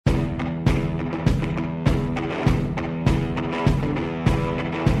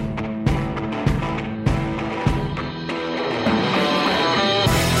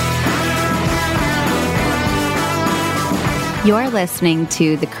You're listening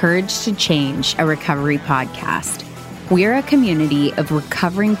to The Courage to Change, a recovery podcast. We're a community of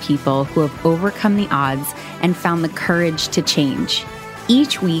recovering people who have overcome the odds and found the courage to change.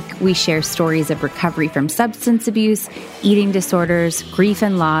 Each week, we share stories of recovery from substance abuse, eating disorders, grief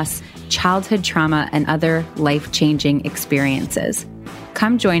and loss, childhood trauma, and other life-changing experiences.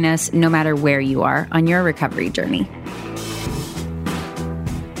 Come join us no matter where you are on your recovery journey.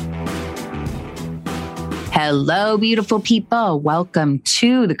 Hello, beautiful people. Welcome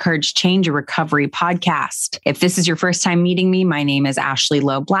to the Courage Change a Recovery podcast. If this is your first time meeting me, my name is Ashley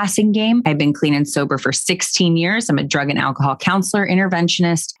Lowe Blassingame. I've been clean and sober for 16 years. I'm a drug and alcohol counselor,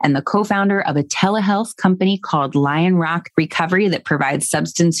 interventionist, and the co-founder of a telehealth company called Lion Rock Recovery that provides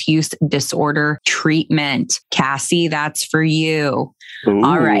substance use disorder treatment. Cassie, that's for you. Ooh.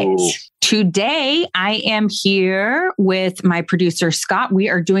 All right. Today, I am here with my producer, Scott. We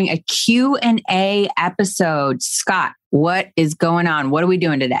are doing a Q&A episode. Scott, what is going on? What are we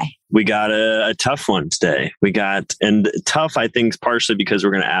doing today? We got a tough one today. And tough, I think, partially because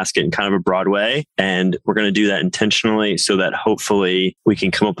we're going to ask it in kind of a broad way. And we're going to do that intentionally so that hopefully we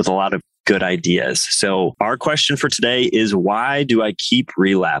can come up with a lot of good ideas. So our question for today is, why do I keep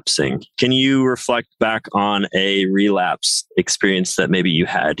relapsing? Can you reflect back on a relapse experience that maybe you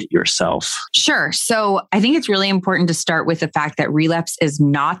had yourself? Sure. So I think it's really important to start with the fact that relapse is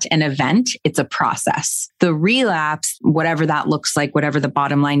not an event. It's a process. The relapse, whatever that looks like, whatever the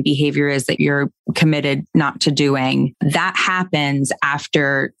bottom line behavior is that you're committed not to doing, that happens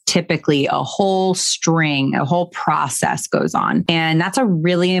after typically a whole process goes on. And that's a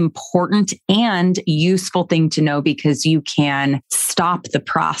really important and useful thing to know because you can stop the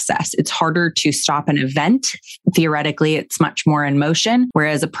process. It's harder to stop an event. Theoretically, it's much more in motion,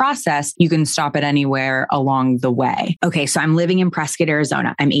 whereas a process, you can stop it anywhere along the way. Okay, so I'm living in Prescott,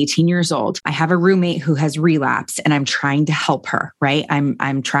 Arizona. I'm 18 years old. I have a roommate who has relapsed and I'm trying to help her, right?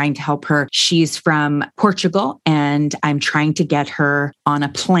 I'm trying to help her. She's from Portugal and I'm trying to get her on a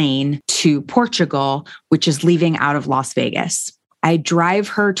plane to Portugal, which is leaving out of Las Vegas. I drive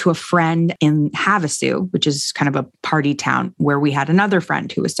her to a friend in Havasu, which is kind of a party town where we had another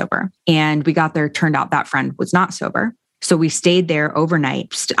friend who was sober. And we got there, turned out that friend was not sober. So we stayed there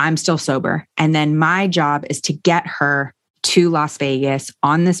overnight. I'm still sober. And then my job is to get her to Las Vegas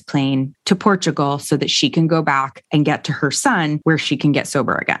on this plane to Portugal so that she can go back and get to her son where she can get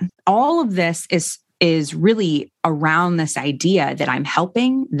sober again. All of this is really around this idea that I'm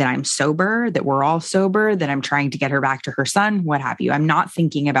helping, that I'm sober, that we're all sober, that I'm trying to get her back to her son, what have you. I'm not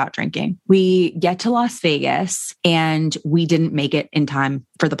thinking about drinking. We get to Las Vegas and we didn't make it in time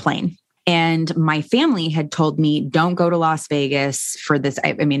for the plane. And my family had told me, don't go to Las Vegas for this.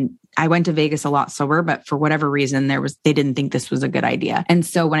 I went to Vegas a lot sober, but for whatever reason, they didn't think this was a good idea. And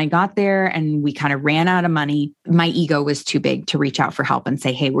so when I got there and we kind of ran out of money, my ego was too big to reach out for help and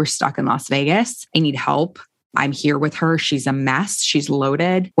say, hey, we're stuck in Las Vegas. I need help. I'm here with her. She's a mess. She's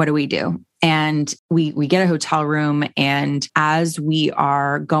loaded. What do we do? And we get a hotel room. And as we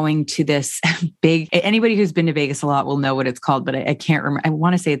are going to this big, anybody who's been to Vegas a lot will know what it's called, but I can't remember. I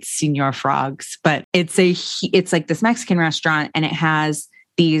want to say it's Senor Frogs, but it's like this Mexican restaurant and it has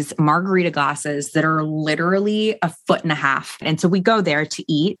these margarita glasses that are literally 1.5 feet. And so we go there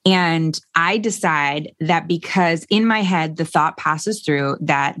to eat. And I decide that because in my head, the thought passes through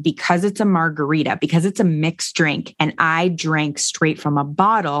that because it's a margarita, because it's a mixed drink, and I drank straight from a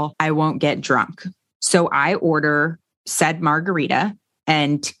bottle, I won't get drunk. So I order said margarita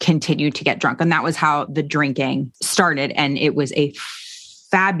and continue to get drunk. And that was how the drinking started. And it was a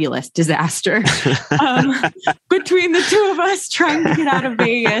fabulous disaster between the two of us trying to get out of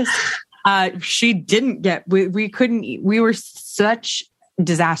Vegas. She didn't get, we couldn't, we were such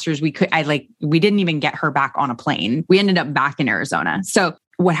disasters. We didn't even get her back on a plane. We ended up back in Arizona. So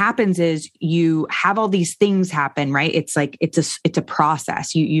what happens is you have all these things happen, right? It's like, it's a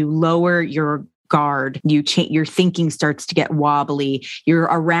process. You lower your guard, your thinking starts to get wobbly. You're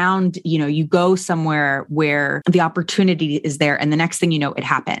around, you go somewhere where the opportunity is there. And the next thing you know, it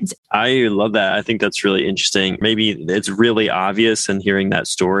happens. I love that. I think that's really interesting. Maybe it's really obvious in hearing that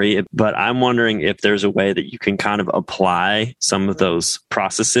story, but I'm wondering if there's a way that you can kind of apply some of those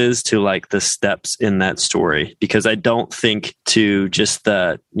processes to like the steps in that story, because I don't think to just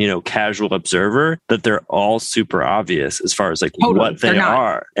the, casual observer that they're all super obvious as far as like what they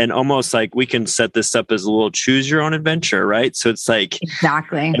are. And almost like we can set this up as a little choose your own adventure, right? So it's like,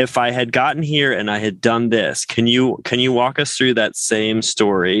 exactly. If I had gotten here and I had done this, can you walk us through that same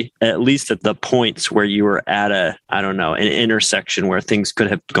story, at least at the points where you were at an intersection where things could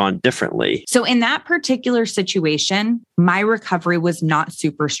have gone differently? So in that particular situation, my recovery was not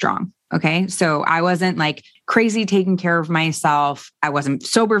super strong. Okay. So I wasn't like crazy taking care of myself. I wasn't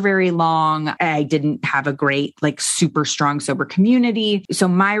sober very long. I didn't have a great, like super strong sober community. So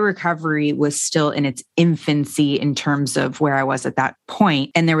my recovery was still in its infancy in terms of where I was at that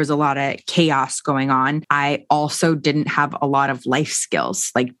point. And there was a lot of chaos going on. I also didn't have a lot of life skills,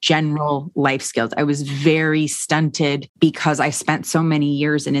 like general life skills. I was very stunted because I spent so many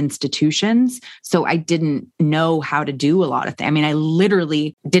years in institutions. So I didn't know how to do a lot of things. I mean, I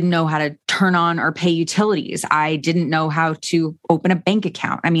literally didn't know how to turn on or pay utilities. I didn't know how to open a bank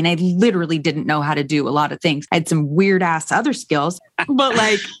account. I mean, I literally didn't know how to do a lot of things. I had some weird ass other skills, but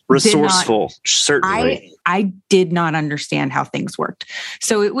like resourceful, certainly. I did not understand how things worked.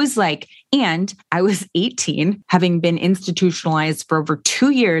 So it was like, and I was 18, having been institutionalized for over 2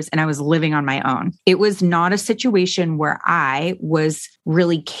 years, and I was living on my own. It was not a situation where I was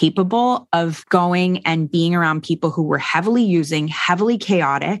really capable of going and being around people who were heavily using, heavily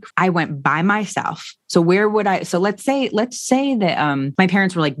chaotic. I went by myself. So where would I, so let's say that my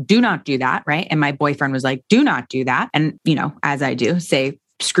parents were like, do not do that, right? And my boyfriend was like, do not do that. And, you know, as I do, say,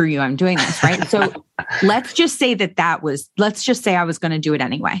 screw you, I'm doing this, right? So let's just say let's just say I was going to do it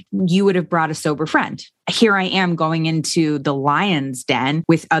anyway. You would have brought a sober friend. Here I am going into the lion's den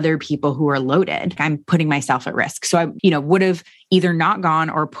with other people who are loaded. I'm putting myself at risk. So I, would have either not gone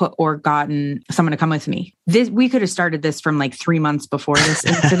or gotten someone to come with me. We could have started this from like 3 months before this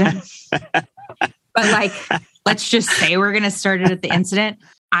incident. But like, let's just say we're going to start it at the incident.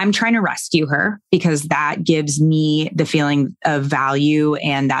 I'm trying to rescue her because that gives me the feeling of value.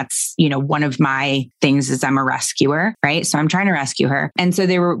 And that's, one of my things is I'm a rescuer, right? So I'm trying to rescue her. And so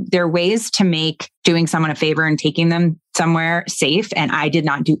there are ways to make doing someone a favor and taking them somewhere safe. And I did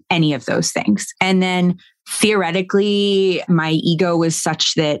not do any of those things. And then theoretically, my ego was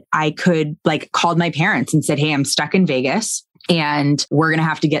such that I could called my parents and said, hey, I'm stuck in Vegas. And we're going to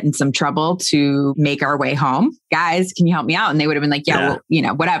have to get in some trouble to make our way home. Guys, can you help me out? And they would have been like, yeah.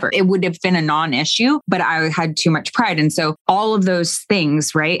 Well, whatever. It would have been a non-issue, but I had too much pride. And so all of those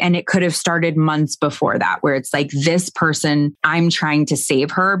things, right? And it could have started months before that, where it's like this person, I'm trying to save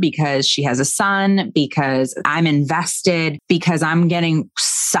her because she has a son, because I'm invested, because I'm getting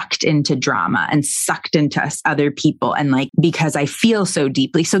sucked into drama and sucked into other people. And because I feel so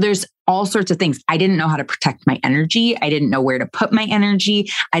deeply. So there's all sorts of things. I didn't know how to protect my energy. I didn't know where to put my energy.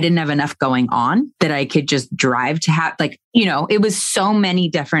 I didn't have enough going on that I could just drive to have, it was so many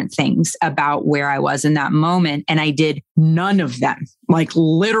different things about where I was in that moment. And I did none of them,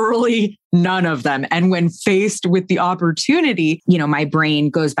 literally none of them. And when faced with the opportunity, my brain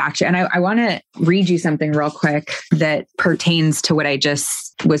goes back to, and I want to read you something real quick that pertains to what I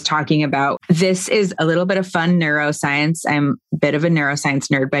just was talking about. This is a little bit of fun neuroscience. I'm a bit of a neuroscience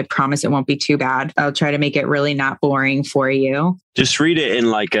nerd, but I promise it won't be too bad. I'll try to make it really not boring for you. Just read it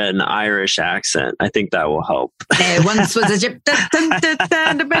in an Irish accent. I think that will help. Once was a gyp.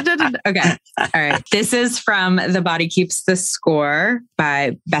 Okay. All right. This is from The Body Keeps the Score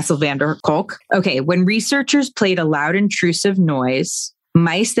by Bessel van der Kolk. Okay. When researchers played a loud, intrusive noise,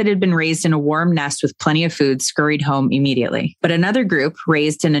 mice that had been raised in a warm nest with plenty of food scurried home immediately. But another group,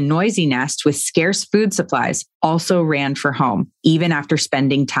 raised in a noisy nest with scarce food supplies, also ran for home, even after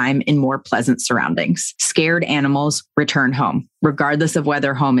spending time in more pleasant surroundings. Scared animals return home, regardless of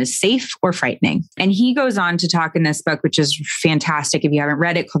whether home is safe or frightening. And he goes on to talk in this book, which is fantastic if you haven't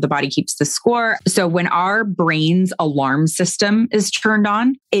read it, called The Body Keeps the Score. So when our brain's alarm system is turned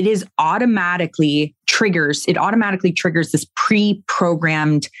on, it automatically triggers this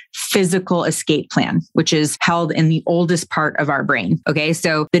pre-programmed physical escape plan, which is held in the oldest part of our brain. Okay.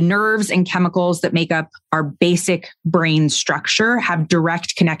 So the nerves and chemicals that make up our basic brain structure have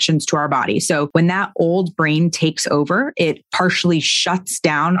direct connections to our body. So when that old brain takes over, it partially shuts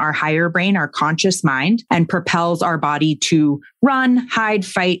down our higher brain, our conscious mind, and propels our body to run, hide,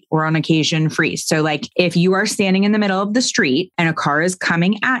 fight, or on occasion freeze. So if you are standing in the middle of the street and a car is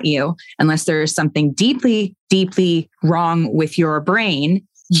coming at you, unless there is something deeply, deeply wrong with your brain,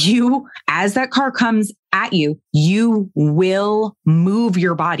 as that car comes at you, you will move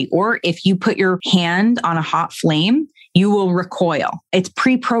your body. Or if you put your hand on a hot flame, you will recoil. It's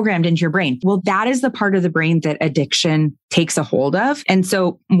pre-programmed into your brain. Well, that is the part of the brain that addiction takes a hold of. And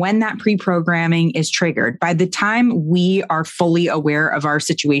so when that pre-programming is triggered, by the time we are fully aware of our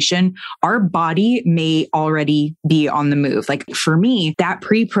situation, our body may already be on the move. For me, that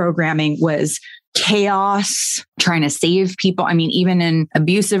pre-programming was chaos, trying to save people. I mean, even in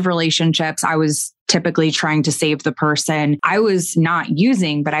abusive relationships, I was typically trying to save the person. I was not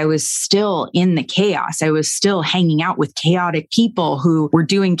using, but I was still in the chaos. I was still hanging out with chaotic people who were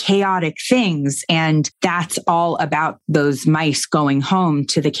doing chaotic things. And that's all about those mice going home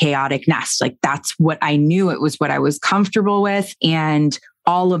to the chaotic nest. Like that's what I knew. It was what I was comfortable with. And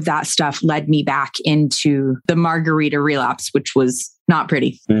all of that stuff led me back into the margarita relapse, which was not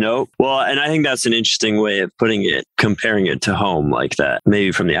pretty. Nope. Well, and I think that's an interesting way of putting it, comparing it to home like that.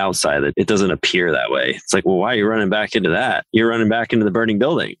 Maybe from the outside, it doesn't appear that way. It's like, well, why are you running back into that? You're running back into the burning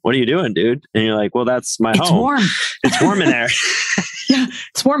building. What are you doing, dude? And you're like, well, that's my home. It's warm. It's warm in there. Yeah,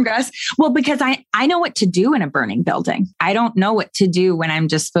 it's warm, guys. Well, because I know what to do in a burning building. I don't know what to do when I'm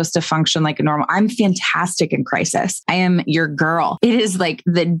just supposed to function like a normal. I'm fantastic in crisis. I am your girl. It is like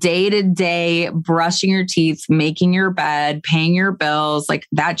the day-to-day brushing your teeth, making your bed, paying your bills, like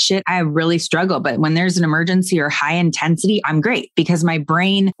that shit. I really struggle. But when there's an emergency or high intensity, I'm great because my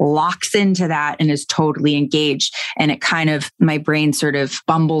brain locks into that and is totally engaged. And it kind of, my brain sort of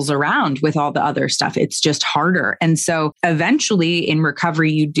bumbles around with all the other stuff. It's just harder. And so eventually in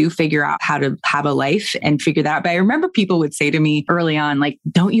recovery, you do figure out how to have a life and figure that out. But I remember people would say to me early on, like,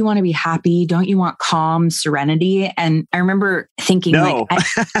 don't you want to be happy? Don't you want calm, serenity? And I remember thinking, no.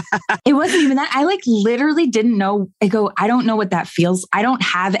 It wasn't even that. I like literally didn't know. I go, I don't know what that feels. I don't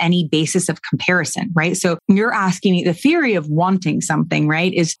have any basis of comparison, right? So you're asking me the theory of wanting something,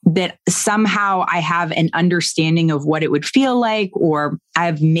 right? Is that somehow I have an understanding of what it would feel like, or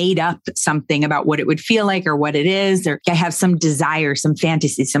I've made up something about what it would feel like or what it is, or I have some desire, some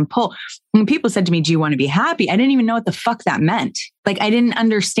fantasy, some pull. When people said to me, do you want to be happy? I didn't even know what the fuck that meant. Like, I didn't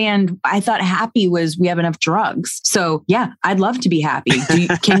understand. I thought happy was we have enough drugs. So yeah, I'd love to be happy.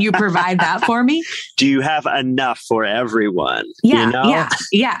 Can you provide that for me? Do you have enough for everyone? Yeah, you know?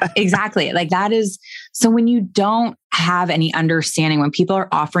 yeah, exactly. Like that is, so when you don't have any understanding, when people are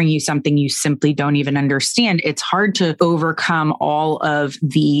offering you something you simply don't even understand, it's hard to overcome all of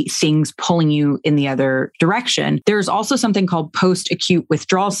the things pulling you in the other direction. There's also something called post-acute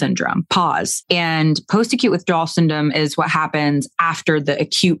withdrawal syndrome, PAWS. And post-acute withdrawal syndrome is what happens after the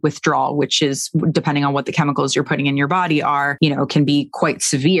acute withdrawal, which is, depending on what the chemicals you're putting in your body are, can be quite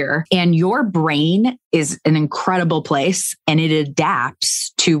severe. And your brain is an incredible place and it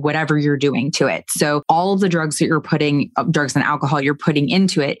adapts to whatever you're doing to it. So all of the drugs that you're putting, drugs and alcohol you're putting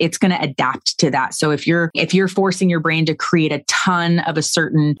into it, it's going to adapt to that. So if you're forcing your brain to create a ton of a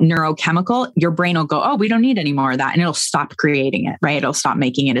certain neurochemical, your brain will go, oh, we don't need any more of that. And it'll stop creating it, right? It'll stop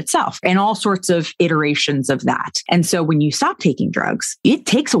making it itself, and all sorts of iterations of that. And so when you stop taking drugs, it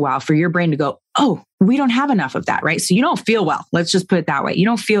takes a while for your brain to go, oh, we don't have enough of that, right? So you don't feel well. Let's just put it that way. You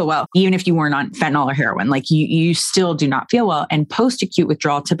don't feel well, even if you weren't on fentanyl or heroin, like you still do not feel well. And post-acute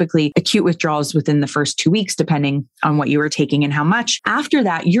withdrawal, typically acute withdrawals within the first 2 weeks, depending on what you were taking and how much. After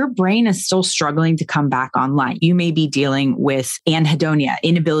that, your brain is still struggling to come back online. You may be dealing with anhedonia,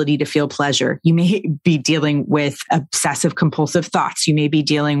 inability to feel pleasure. You may be dealing with obsessive compulsive thoughts. You may be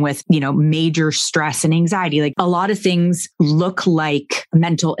dealing with, major stress and anxiety. Like a lot of things look like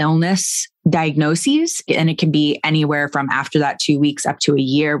mental illness diagnoses, and it can be anywhere from after that 2 weeks up to a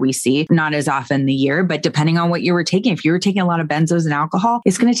year. We see not as often the year, but depending on what you were taking, if you were taking a lot of benzos and alcohol,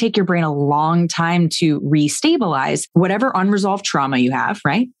 it's going to take your brain a long time to restabilize whatever unresolved trauma you have,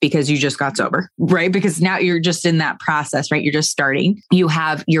 right? Because you just got sober, right? Because now you're just in that process, right? You're just starting. You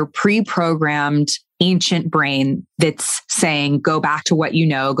have your pre-programmed ancient brain that's saying, go back to what you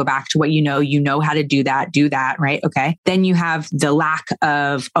know, you know how to do that, right? Okay. Then you have the lack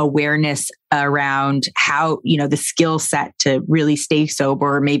of awareness around how, the skill set to really stay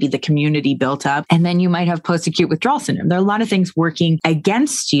sober, or maybe the community built up. And then you might have post-acute withdrawal syndrome. There are a lot of things working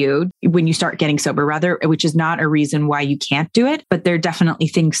against you when you start getting sober, rather, which is not a reason why you can't do it, but there are definitely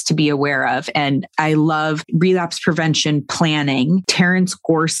things to be aware of. And I love relapse prevention planning. Terrence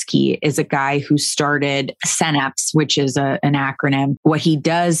Gorski is a guy who started SYNAPSE, which is an acronym. What he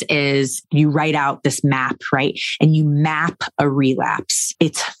does is you write out this map, right? And you map a relapse.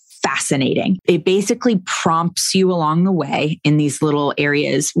 It's fascinating. It basically prompts you along the way in these little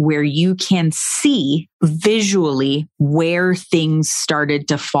areas where you can see visually where things started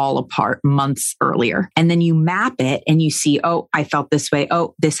to fall apart months earlier. And then you map it and you see, oh, I felt this way.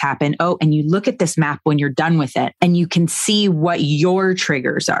 Oh, this happened. Oh, and you look at this map when you're done with it and you can see what your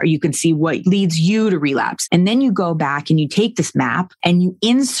triggers are. You can see what leads you to relapse. And then you go back and you take this map and you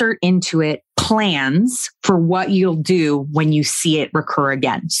insert into it plans for what you'll do when you see it recur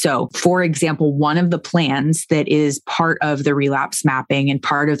again. So, for example, one of the plans that is part of the relapse mapping and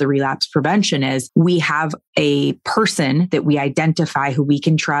part of the relapse prevention is we have a person that we identify who we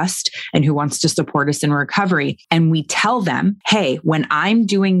can trust and who wants to support us in recovery. And we tell them, hey, when I'm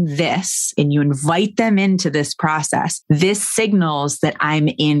doing this, and you invite them into this process, this signals that I'm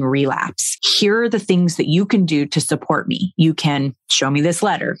in relapse. Here are the things that you can do to support me. You can show me this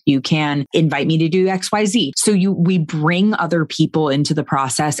letter. You can invite me to do XYZ. So we bring other people into the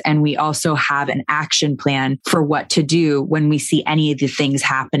process, and we also have an action plan for what to do when we see any of the things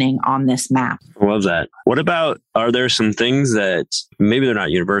happening on this map. I love that. What about, are there some things that maybe they're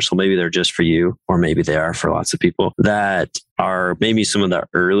not universal, maybe they're just for you, or maybe they are for lots of people, that are maybe some of the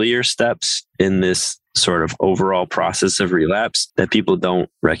earlier steps in this sort of overall process of relapse that people don't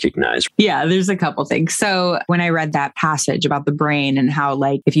recognize? Yeah, there's a couple things. So when I read that passage about the brain and how,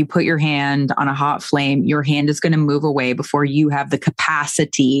 like, if you put your hand on a hot flame, your hand is going to move away before you have the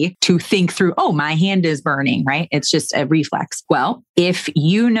capacity to think through, oh, my hand is burning, right? It's just a reflex. Well, if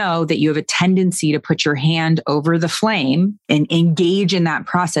you know that you have a tendency to put your hand over the flame and engage in that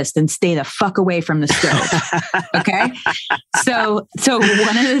process, then stay the fuck away from the stove. Okay. So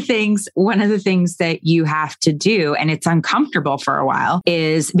one of the things that you have to do, and it's uncomfortable for a while,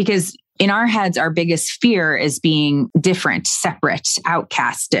 is because in our heads, our biggest fear is being different, separate,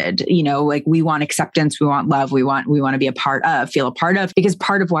 outcasted. Like, we want acceptance, we want love, we want to be feel a part of, because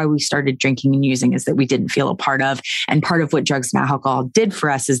part of why we started drinking and using is that we didn't feel a part of. And part of what drugs and alcohol did for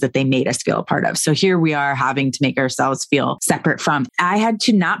us is that they made us feel a part of. So here we are having to make ourselves feel separate from. I had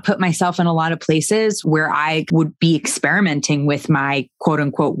to not put myself in a lot of places where I would be experimenting with my quote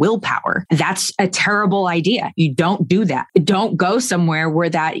unquote willpower. That's a terrible idea. You don't do that. Don't go somewhere where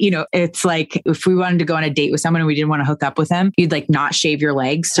that, it's like if we wanted to go on a date with someone and we didn't want to hook up with them, you'd like not shave your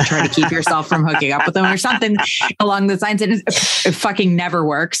legs to try to keep yourself from hooking up with them or something along those lines. And it fucking never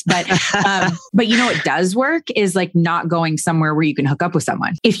works. But what does work is like not going somewhere where you can hook up with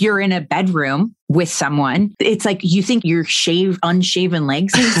someone. If you're in a bedroom with someone, it's like you think your unshaven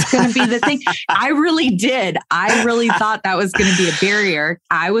legs is going to be the thing. I really did. I really thought that was going to be a barrier.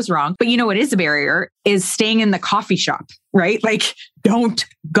 I was wrong. But what is a barrier is staying in the coffee shop, right? Like, don't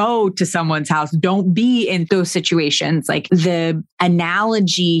go to someone's house. Don't be in those situations. Like, the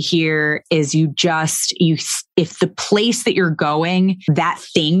analogy here is if the place that you're going, that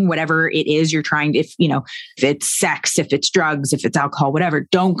thing, whatever it is you're trying to, if it's sex, if it's drugs, if it's alcohol, whatever,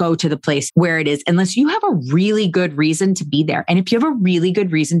 don't go to the place where it is unless you have a really good reason to be there. And if you have a really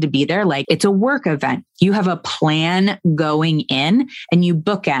good reason to be there, like it's a work event, you have a plan going in and you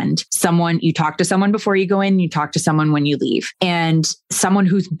bookend someone. You talk to someone before you go in, you talk to someone when you leave, and someone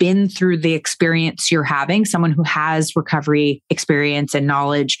who's been through the experience you're having, someone who has recovery experience and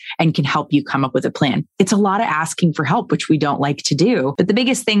knowledge and can help you come up with a plan. It's a lot of asking for help, which we don't like to do. But the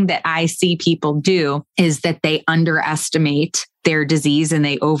biggest thing that I see people do is that they underestimate their disease and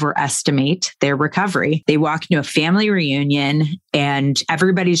they overestimate their recovery. They walk into a family reunion and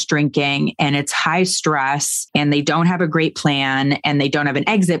everybody's drinking and it's high stress and they don't have a great plan and they don't have an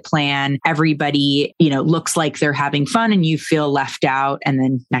exit plan. Everybody, looks like they're having fun and you feel left out. And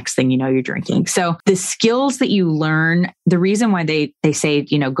then next thing you know, you're drinking. So the skills that you learn, the reason why they say,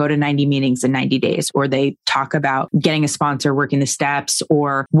 go to 90 meetings in 90 days, or they talk about getting a sponsor, working the steps,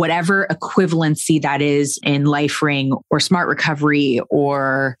 or whatever equivalency that is in LifeRing or Smart Recovery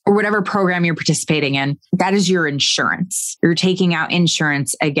or whatever program you're participating in, that is your insurance. You're taking out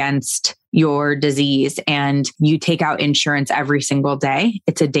insurance against your disease, and you take out insurance every single day.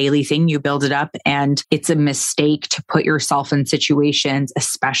 It's a daily thing. You build it up, and it's a mistake to put yourself in situations,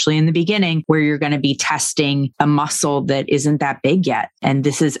 especially in the beginning, where you're going to be testing a muscle that isn't that big yet. And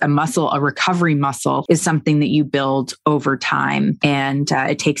this is a recovery muscle is something that you build over time, and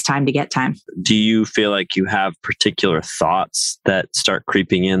it takes time to get time. Do you feel like you have particular thoughts that start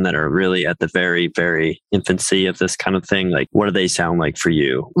creeping in that are really at the very, very infancy of this kind of thing? Like, what do they sound like for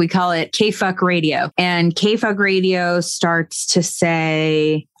you? We call it K-fuck radio. And K-fuck radio starts to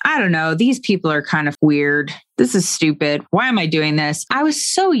say, I don't know, these people are kind of weird. This is stupid. Why am I doing this? I was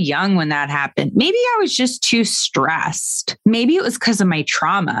so young when that happened. Maybe I was just too stressed. Maybe it was because of my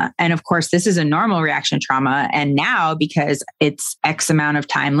trauma. And of course, this is a normal reaction to trauma. And now, because it's X amount of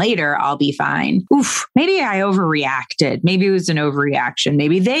time later, I'll be fine. Oof, maybe I overreacted. Maybe it was an overreaction.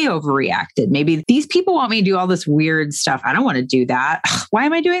 Maybe they overreacted. Maybe these people want me to do all this weird stuff. I don't want to do that. Why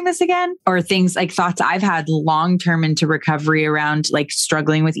am I doing this again? Or things like thoughts I've had long-term into recovery around like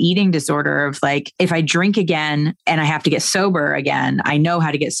struggling with with eating disorder of like, if I drink again and I have to get sober again, I know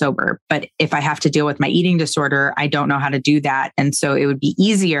how to get sober. But if I have to deal with my eating disorder, I don't know how to do that. And so it would be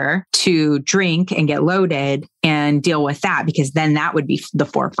easier to drink and get loaded and deal with that, because then that would be the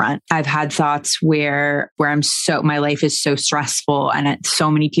forefront. I've had thoughts where my life is so stressful and so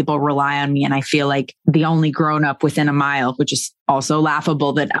many people rely on me, and I feel like the only grown up within a mile, which is also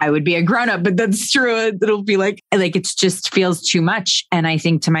laughable that I would be a grown up, but that's true. It'll be like it just feels too much. And I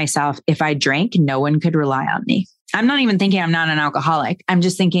think to myself, if I drank, no one could rely on me. I'm not even thinking I'm not an alcoholic. I'm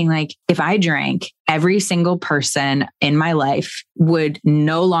just thinking like, if I drank, every single person in my life would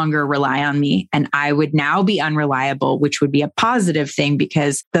no longer rely on me, and I would now be unreliable, which would be a positive thing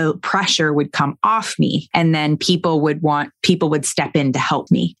because the pressure would come off me, and then people would step in to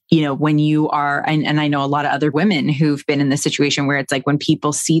help me. You know, when you are, and I know a lot of other women who've been in this situation where it's like when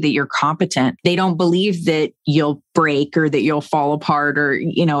people see that you're competent, they don't believe that you'll break or that you'll fall apart or,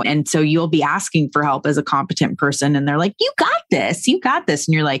 you know, and so you'll be asking for help as a competent person. And they're like, you got this.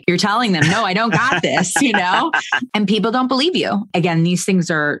 And you're like, you're telling them, no, I don't got this, you know, and people don't believe you. Again, these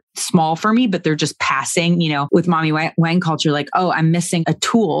things are small for me, but they're just passing, you know, with mommy wine culture, like, oh, I'm missing a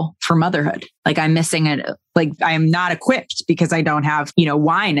tool for motherhood. Like I'm missing it. Like I am not equipped because I don't have, you know,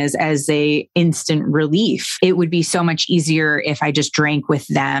 wine as a instant relief. It would be so much easier if I just drank with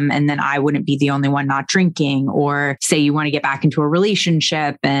them and then I wouldn't be the only one not drinking. Or say you want to get back into a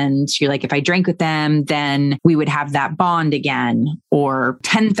relationship and you're like, if I drank with them, then we would have that bond again, or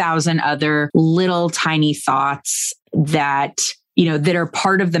 10,000 other little tiny thoughts that, you know, that are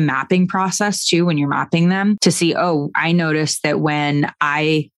part of the mapping process too, when you're mapping them to see, oh, I noticed that when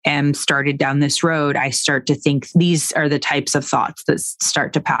I am started down this road, I start to think these are the types of thoughts that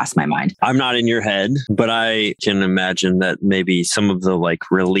start to pass my mind. I'm not in your head, but I can imagine that maybe some of the like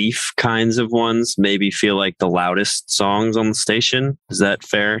relief kinds of ones maybe feel like the loudest songs on the station. Is that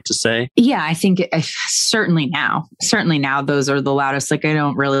fair to say? Yeah, I think certainly now those are the loudest. Like I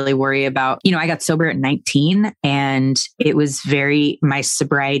don't really worry about, you know, I got sober at 19 and it was my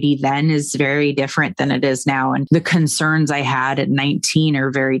sobriety then is very different than it is now. And the concerns I had at 19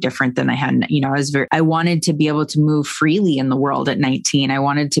 are very different than I had, you know, I wanted to be able to move freely in the world at 19. I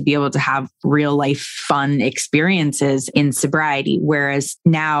wanted to be able to have real life fun experiences in sobriety. Whereas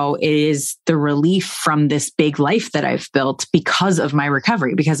now it is the relief from this big life that I've built because of my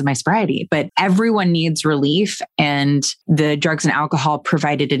recovery, because of my sobriety. But everyone needs relief, and the drugs and alcohol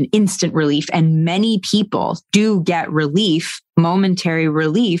provided an instant relief. And many people do get relief, momentary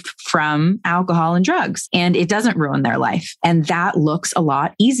relief from alcohol and drugs, and it doesn't ruin their life. And that looks a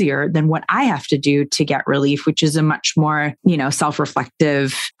lot easier than what I have to do to get relief, which is a much more, you know,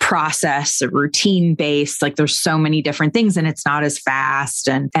 self-reflective process, a routine based. Like there's so many different things and it's not as fast.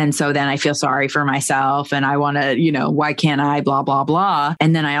 And so then I feel sorry for myself and I want to, you know, why can't I, blah, blah, blah.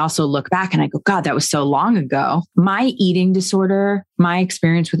 And then I also look back and I go, God, that was so long ago. My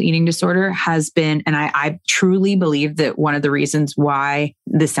experience with eating disorder has been, and I truly believe that one of the reasons why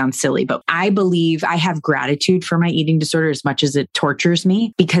this sounds silly, but I believe I have gratitude for my eating disorder as much as it tortures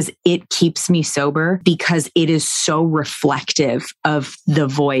me, because it keeps me sober, because it is so reflective of the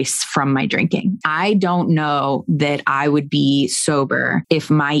voice from my drinking. I don't know that I would be sober if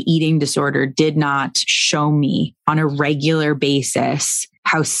my eating disorder did not show me on a regular basis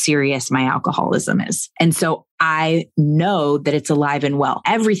how serious my alcoholism is. And so I know that it's alive and well.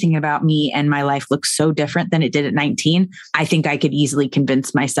 Everything about me and my life looks so different than it did at 19. I think I could easily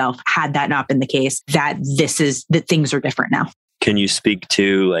convince myself, had that not been the case, that things are different now. Can you speak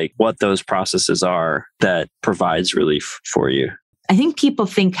to like what those processes are that provides relief for you? I think people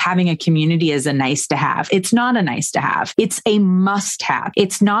think having a community is a nice to have. It's not a nice to have. It's a must have.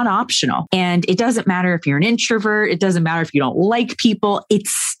 It's not optional. And it doesn't matter if you're an introvert. It doesn't matter if you don't like people.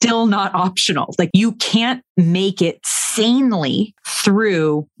 It's still not optional. Like you can't make it sanely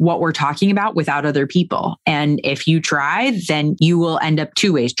through what we're talking about without other people. And if you try, then you will end up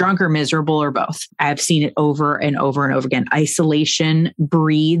two ways, drunk or miserable or both. I've seen it over and over and over again. Isolation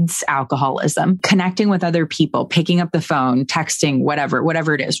breeds alcoholism. Connecting with other people, picking up the phone, texting,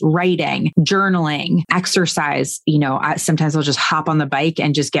 whatever it is, writing, journaling, exercise. You know, sometimes I'll just hop on the bike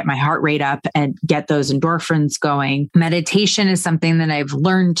and just get my heart rate up and get those endorphins going. Meditation is something that I've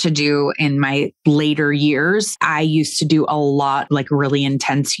learned to do in my later years. I used to do a lot, like really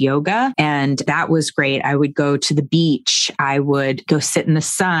intense yoga, and that was great. I would go to the beach. I would go sit in the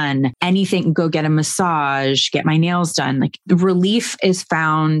sun, anything, go get a massage, get my nails done. Like relief is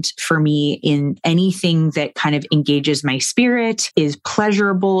found for me in anything that kind of engages my spirit, is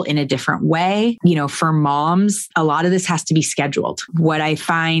pleasurable in a different way. You know, for moms, a lot of this has to be scheduled. What I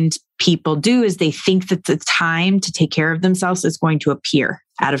find people do is they think that the time to take care of themselves is going to appear.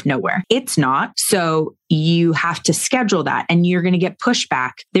 out of nowhere. It's not. So you have to schedule that and you're going to get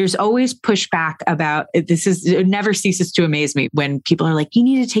pushback. There's always pushback about this. It never ceases to amaze me when people are like, you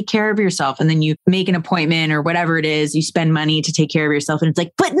need to take care of yourself. And then you make an appointment or whatever it is, you spend money to take care of yourself. And it's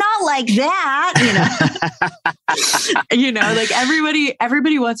like, but not like that, like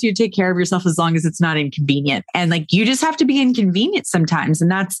everybody wants you to take care of yourself as long as it's not inconvenient. And like, you just have to be inconvenient sometimes.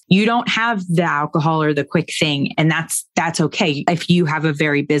 And you don't have the alcohol or the quick thing. And that's okay. If you have a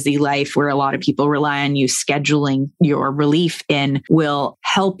very busy life where a lot of people rely on you, scheduling your relief in will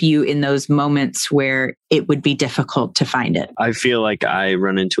help you in those moments where it would be difficult to find it. I feel like I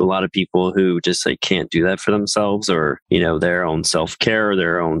run into a lot of people who just like can't do that for themselves, or, their own self-care or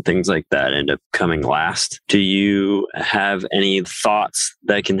their own things like that end up coming last. Do you have any thoughts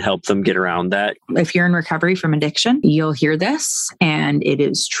that can help them get around that? If you're in recovery from addiction, you'll hear this, and it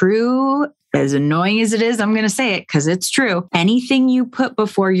is true. As annoying as it is, I'm going to say it because it's true. Anything you put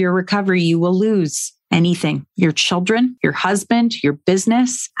before your recovery, you will lose. Anything, your children, your husband, your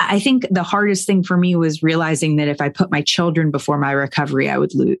business. I think the hardest thing for me was realizing that if I put my children before my recovery, I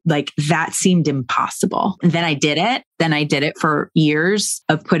would lose. Like that seemed impossible. And then I did it. Then I did it for years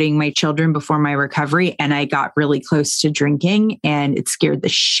of putting my children before my recovery. And I got really close to drinking and it scared the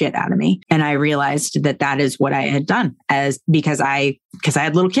shit out of me. And I realized that is what I had done because I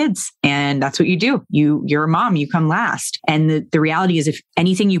had little kids, and that's what you do. You're a mom, you come last. And the reality is, if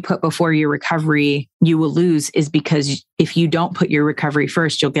anything you put before your recovery, you will lose, is because if you don't put your recovery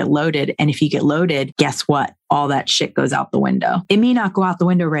first, you'll get loaded. And if you get loaded, guess what? All that shit goes out the window. It may not go out the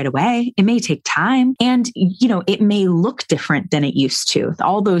window right away. It may take time. And, it may look different than it used to.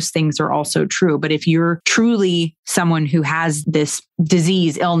 All those things are also true. But if you're truly someone who has this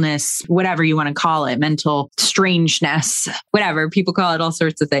disease, illness, whatever you want to call it, mental strangeness, whatever, people call it all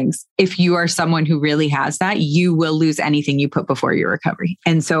sorts of things. If you are someone who really has that, you will lose anything you put before your recovery.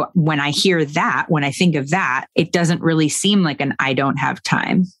 And so when I hear that, when I think of that, it doesn't really seem like I don't have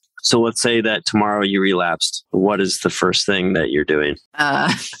time. So let's say that tomorrow you relapsed. What is the first thing that you're doing?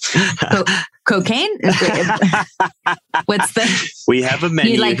 Cocaine? What's the? We have a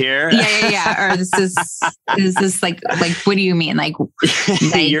menu here. Yeah. Or is this like, what do you mean? Like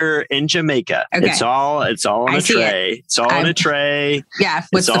you're in Jamaica. Okay. It's all on a tray. It's all on a tray. Yeah.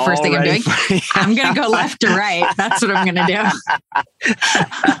 What's the first thing I'm doing? I'm going to go left to right. That's what I'm going to do.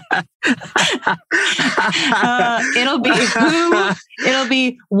 It'll be who, it'll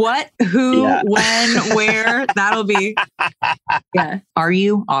be what, who, when, where. That'll be, Are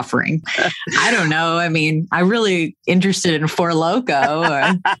you offering? I don't know. I mean, I'm really interested in Four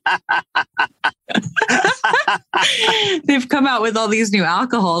Loko. They've come out with all these new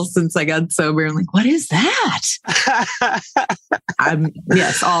alcohols since I got sober. I'm like, what is that?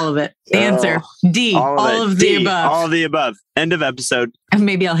 Yes, all of it. Answer D. All of the above. All of the above. End of episode. And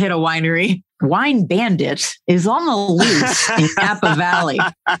maybe I'll hit a winery. Wine Bandit is on the loose in Napa Valley.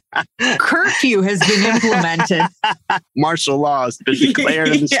 Curfew has been implemented. Martial law has been declared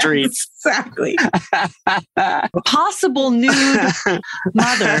in the streets. Exactly. Possible nude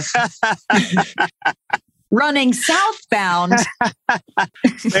mother. Running southbound.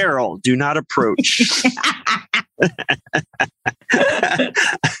 Feral, do not approach.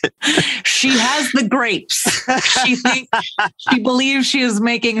 She has the grapes. She believes she is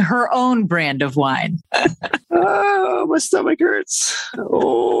making her own brand of wine. Oh, my stomach hurts.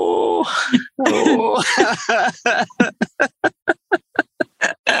 Oh.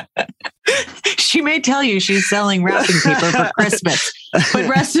 She may tell you she's selling wrapping paper for Christmas, but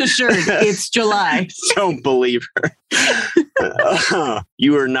rest assured, it's July. Don't believe her.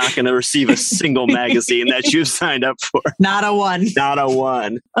 You are not going to receive a single magazine that you've signed up for. Not a one. Not a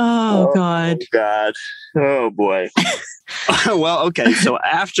one. Oh, God. Oh, God. Oh, boy. Well, okay. So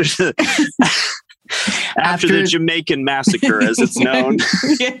after the Jamaican massacre, as it's known.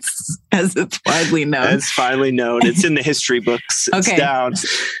 Yes, as it's widely known. It's finally known. It's in the history books. It's down.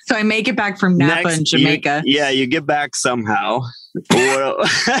 So I make it back from Napa and Jamaica. You get back somehow.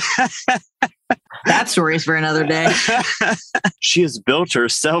 That story's for another day. She has built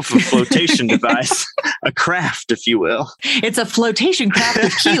herself a flotation device, a craft, if you will. It's a flotation craft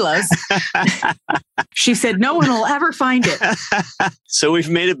of kilos. She said, no one will ever find it. So we've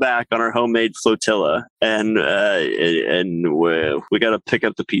made it back on our homemade flotilla, and we got to pick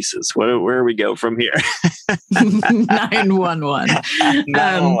up the pieces. Where do we go from here? 911.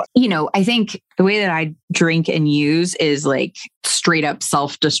 I think the way that I drink and use is like straight up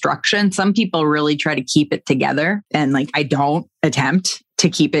self-destruction. Some people really try to keep it together, and like I don't attempt to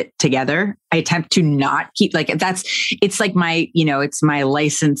keep it together. I attempt to not keep it's like my, it's my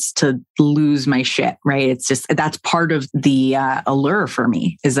license to lose my shit, right? It's just, that's part of the allure for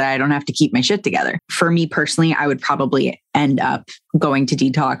me, is that I don't have to keep my shit together. For me personally, I would probably end up going to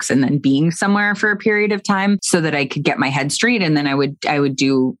detox and then being somewhere for a period of time so that I could get my head straight. And then I would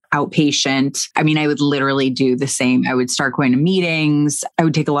do outpatient. I mean, I would literally do the same. I would start going to meetings. I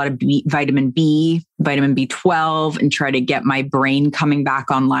would take a lot of vitamin B12 and try to get my brain coming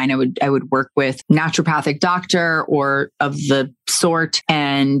back online. I would work with naturopathic doctor or of the sort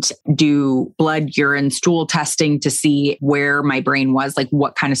and do blood, urine, stool testing to see where my brain was, like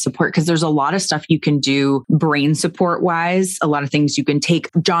what kind of support. Because there's a lot of stuff you can do brain support wise, a lot of things you can take.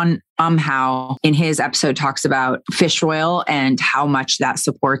 John Umhow in his episode talks about fish oil and how much that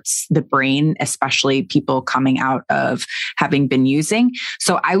supports the brain, especially people coming out of having been using.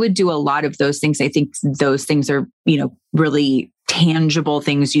 So I would do a lot of those things. I think those things are, really tangible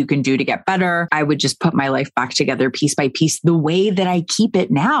things you can do to get better. I would just put my life back together piece by piece, the way that I keep it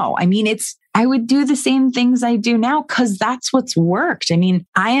now. I mean, I would do the same things I do now because that's what's worked. I mean,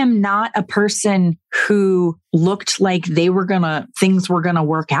 I am not a person who looked like things were going to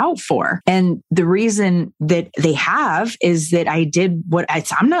work out for. And the reason that they have is that I did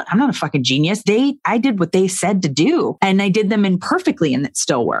I'm not a fucking genius. I did what they said to do and I did them imperfectly and it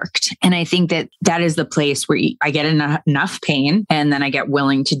still worked. And I think that is the place where I get enough pain and then I get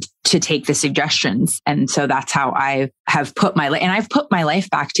willing to take the suggestions. And so that's how I have put I've put my life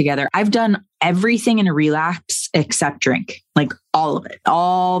back together. I've done everything in a relapse except drink, like all of it,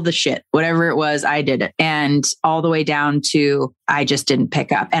 all the shit, whatever it was, I did it. And all the way down to I just didn't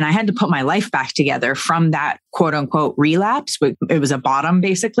pick up. And I had to put my life back together from that quote unquote relapse. It was a bottom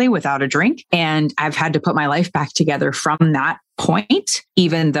basically without a drink. And I've had to put my life back together from that point,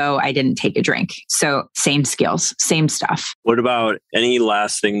 even though I didn't take a drink. So same skills, same stuff. What about any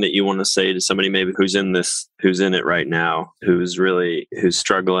last thing that you want to say to somebody maybe who's in it right now, who's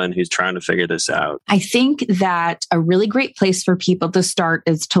struggling, who's trying to figure this out? I think that a really great place for people to start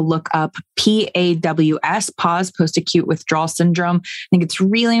is to look up PAWS, pause post-acute withdrawal syndrome. I think it's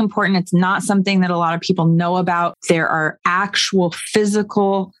really important. It's not something that a lot of people know about. There are actual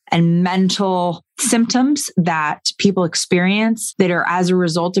physical and mental symptoms that people experience that are as a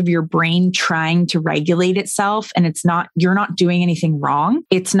result of your brain trying to regulate itself. And you're not doing anything wrong.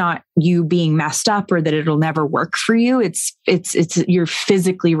 It's not you being messed up or that it'll never work for you. It's you're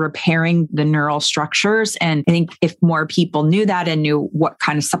physically repairing the neural structures. And I think if more people knew that and knew what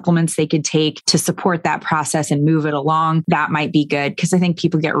kind of supplements they could take to support that process and move it along, that might be good. Because I think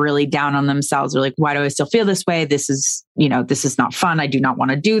people get really down on themselves. They're like, why do I still feel this way? This is not fun. I do not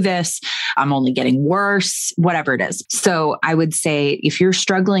want to do this. I'm only getting worse, whatever it is. So I would say if you're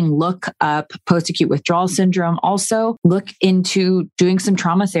struggling, look up post-acute withdrawal syndrome. Also look into doing some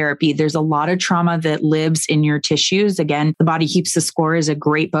trauma therapy. There's a lot of trauma that lives in your tissues. Again, The Body Keeps the Score is a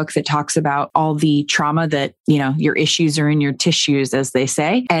great book that talks about all the trauma that, your issues are in your tissues, as they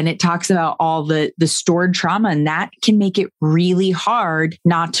say. And it talks about all the stored trauma, and that can make it really hard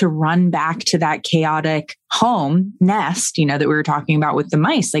not to run back to that chaotic home nest, that we were talking about with the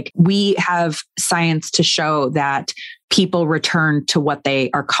mice. Like, we have science to show that people return to what they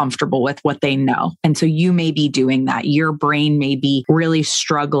are comfortable with, what they know. And so you may be doing that. Your brain may be really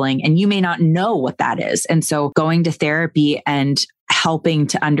struggling and you may not know what that is. And so going to therapy and helping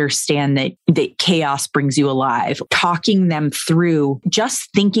to understand that chaos brings you alive, talking them through, just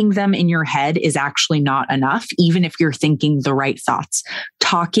thinking them in your head is actually not enough, even if you're thinking the right thoughts.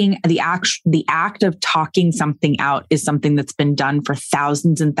 The act of talking something out is something that's been done for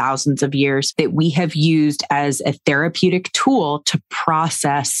thousands and thousands of years, that we have used as a therapeutic tool to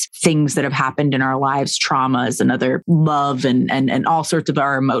process things that have happened in our lives, traumas and other love and all sorts of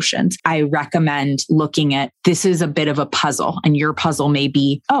our emotions. I recommend looking at, this is a bit of a puzzle, and your puzzle may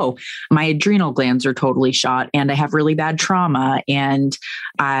be, oh, my adrenal glands are totally shot and I have really bad trauma and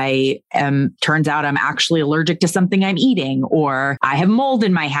turns out I'm actually allergic to something I'm eating, or I have mold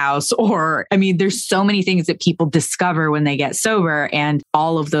in my house, or, there's so many things that people discover when they get sober, and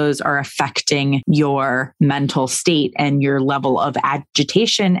all of those are affecting your mental state and your level of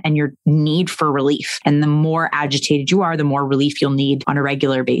agitation and your need for relief. And the more agitated you are, the more relief you'll need on a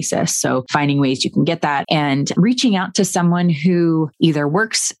regular basis. So finding ways you can get that and reaching out to someone who either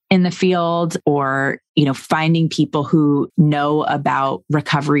works in the field or, finding people who know about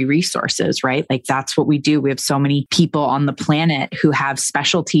recovery resources, right? Like, that's what we do. We have so many people on the planet who have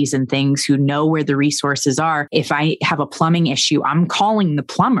specialties and things, who know where the resources are. If I have a plumbing issue, I'm calling the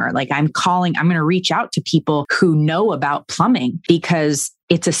plumber. I'm going to reach out to people who know about plumbing, because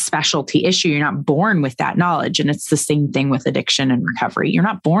it's a specialty issue. You're not born with that knowledge. And it's the same thing with addiction and recovery. You're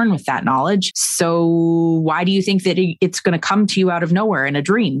not born with that knowledge. So why do you think that it's going to come to you out of nowhere in a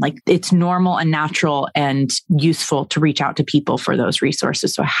dream? Like, it's normal and natural and useful to reach out to people for those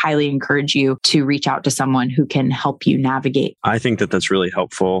resources. So I highly encourage you to reach out to someone who can help you navigate. I think that that's really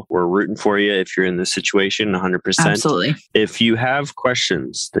helpful. We're rooting for you if you're in this situation, 100%. Absolutely. If you have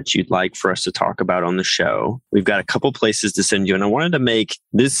questions that you'd like for us to talk about on the show, we've got a couple places to send you. And I wanted to make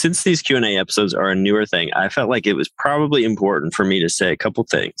this, since these Q&A episodes are a newer thing, I felt like it was probably important for me to say a couple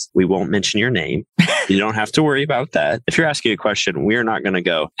things. We won't mention your name. You don't have to worry about that. If you're asking a question, we're not going to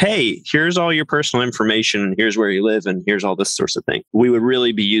go, hey, here's all your personal information, and here's where you live, and here's all this sorts of thing. We would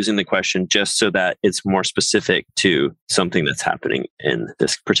really be using the question just so that it's more specific to something that's happening in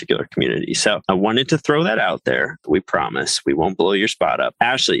this particular community. So I wanted to throw that out there. We promise we won't blow your spot up.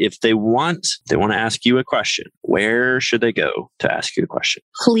 Ashley, if they want to ask you a question, where should they go to ask you a question?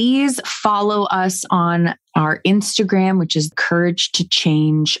 Please follow us on our Instagram, which is Courage to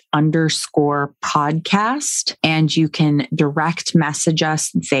Change _podcast. And you can direct message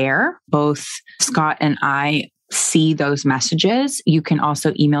us there. Both Scott and I see those messages. You can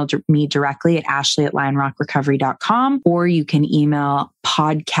also email me directly at ashley@lionrockrecovery.com, or you can email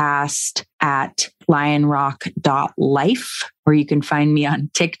podcast@lionrock.life, or you can find me on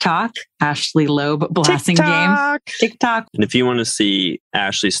TikTok, Ashley Loeb Blasting Game. TikTok. And if you want to see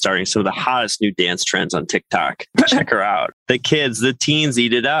Ashley starting some of the hottest new dance trends on TikTok, check her out. The kids, the teens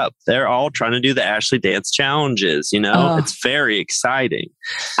eat it up. They're all trying to do the Ashley dance challenges. It's very exciting.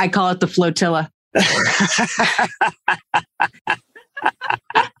 I call it the flotilla.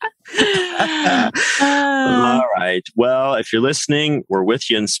 All right. Well, if you're listening, we're with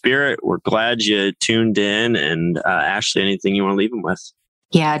you in spirit. We're glad you tuned in. And Ashley, anything you want to leave them with?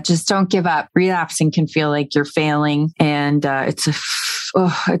 Yeah, just don't give up. Relapsing can feel like you're failing, and it's a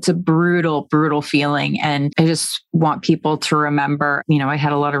brutal, brutal feeling. And I just want people to remember, I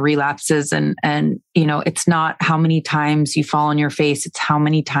had a lot of relapses, and it's not how many times you fall on your face, it's how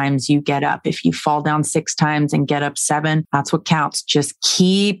many times you get up. If you fall down 6 times and get up 7, that's what counts. Just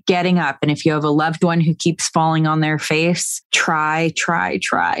keep getting up. And if you have a loved one who keeps falling on their face, try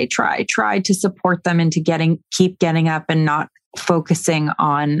to support them into keep getting up and not focusing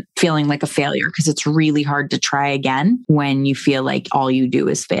on feeling like a failure, because it's really hard to try again when you feel like all you do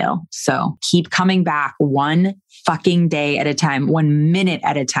is fail. So keep coming back one fucking day at a time, 1 minute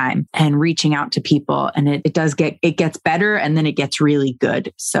at a time, and reaching out to people. And it gets better, and then it gets really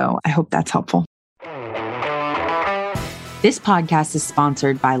good. So I hope that's helpful. This podcast is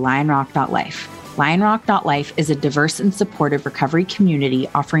sponsored by lionrock.life. Lionrock.life is a diverse and supportive recovery community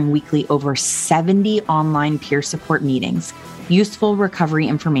offering weekly over 70 online peer support meetings, useful recovery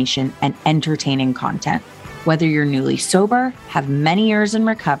information, and entertaining content. Whether you're newly sober, have many years in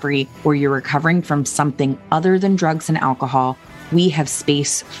recovery, or you're recovering from something other than drugs and alcohol, we have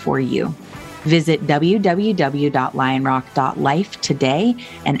space for you. Visit www.lionrock.life today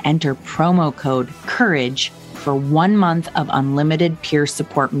and enter promo code COURAGE for 1 month of unlimited peer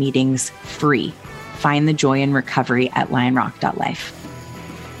support meetings free. Find the joy in recovery at lionrock.life.